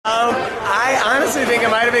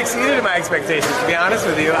have exceeded my expectations, to be honest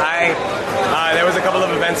with you. There was a couple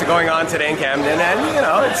of events going on today in Camden, and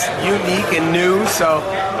it's unique and new, so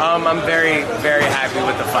I'm very, very happy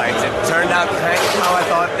with the fights. It turned out kind of how I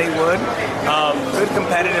thought they would. Good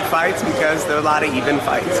competitive fights because there are a lot of even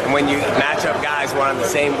fights, and when you match up guys who are on the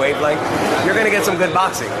same wavelength, you're going to get some good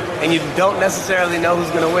boxing, and you don't necessarily know who's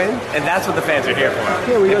going to win, and that's what the fans are here for.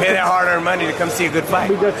 Yeah, they pay their hard-earned money to come see a good fight.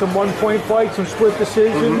 We got some one-point fights, some split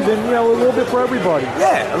decisions, and a little bit for everybody.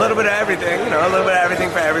 Yeah, a little bit of everything, a little bit of everything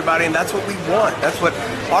for everybody, and that's what we want. That's what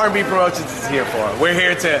R&B Promotions is here for. We're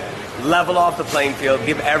here to level off the playing field,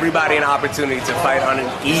 give everybody an opportunity to fight on an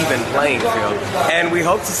even playing field. And we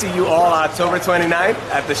hope to see you all October 29th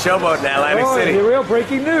at the Showboat in Atlantic City. The real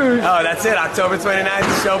breaking news. Oh, that's it. October 29th,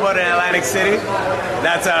 the Showboat in Atlantic City.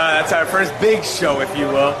 That's our first big show, if you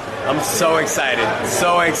will. I'm so excited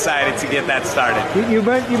to get that started. You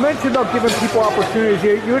mentioned about giving people opportunities.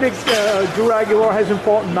 Drew Aguilar hasn't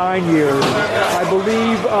fought in 9 years. I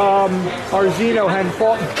believe Arzino hadn't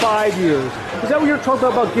fought in 5 years. Is that what you're talking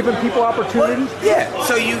about giving people opportunities? Well, yeah.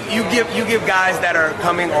 So you give guys that are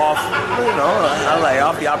coming off, a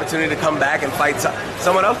layoff, the opportunity to come back and fight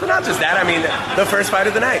someone else. But not just that. I mean, the first fight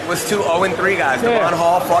of the night was 2 0-3 guys. Yeah. Devon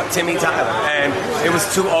Hall fought Timmy Tyler, and it was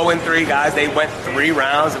 2 0-3 guys. They went 3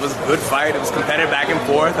 rounds. It was a good fight. It was competitive back and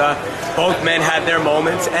forth. Both men had their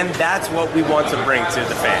moments, and that's what we want to bring to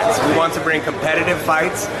the fans. We want to bring competitive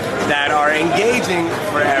fights that are engaging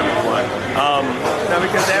for everyone.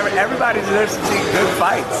 Because everybody deserves to see good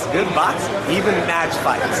fights, good boxing, even match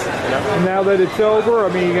fights. Now that it's over,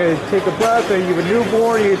 I mean, you gotta take a breath, and you have a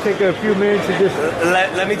newborn, you take a few minutes to just...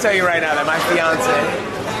 Let me tell you right now that my fiance,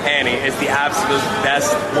 Annie, is the absolute best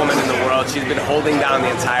woman in the world. She's been holding down the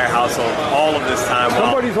entire household all of this time.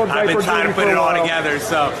 Somebody's on diaper duty. I've been trying to put it all together.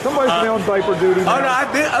 So somebody's been on diaper duty now.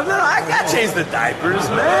 Oh no, I got to change the diapers,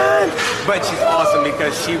 man. But she's awesome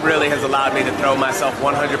because she really has allowed me to throw myself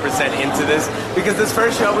 100% into this. Because this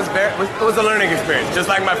first show was a learning experience, just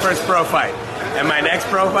like my first pro fight. And my next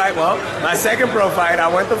pro fight, my second pro fight, I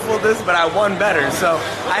went the full distance, but I won better. So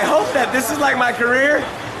I hope that this is like my career.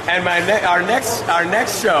 And our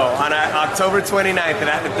next show on October 29th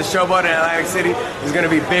at the Showboat in Atlantic City is going to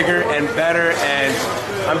be bigger and better, and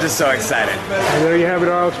I'm just so excited. And there you have it,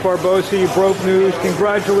 Alex Barbosa. You broke news.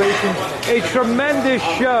 Congratulations. A tremendous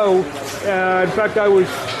show. In fact, I was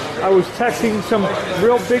texting some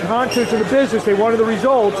real big honchos in the business. They wanted the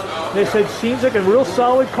results. They said, seems like a real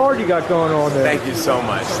solid card you got going on there. Thank you so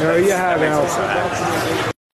much. There you have it, Alex. So happy.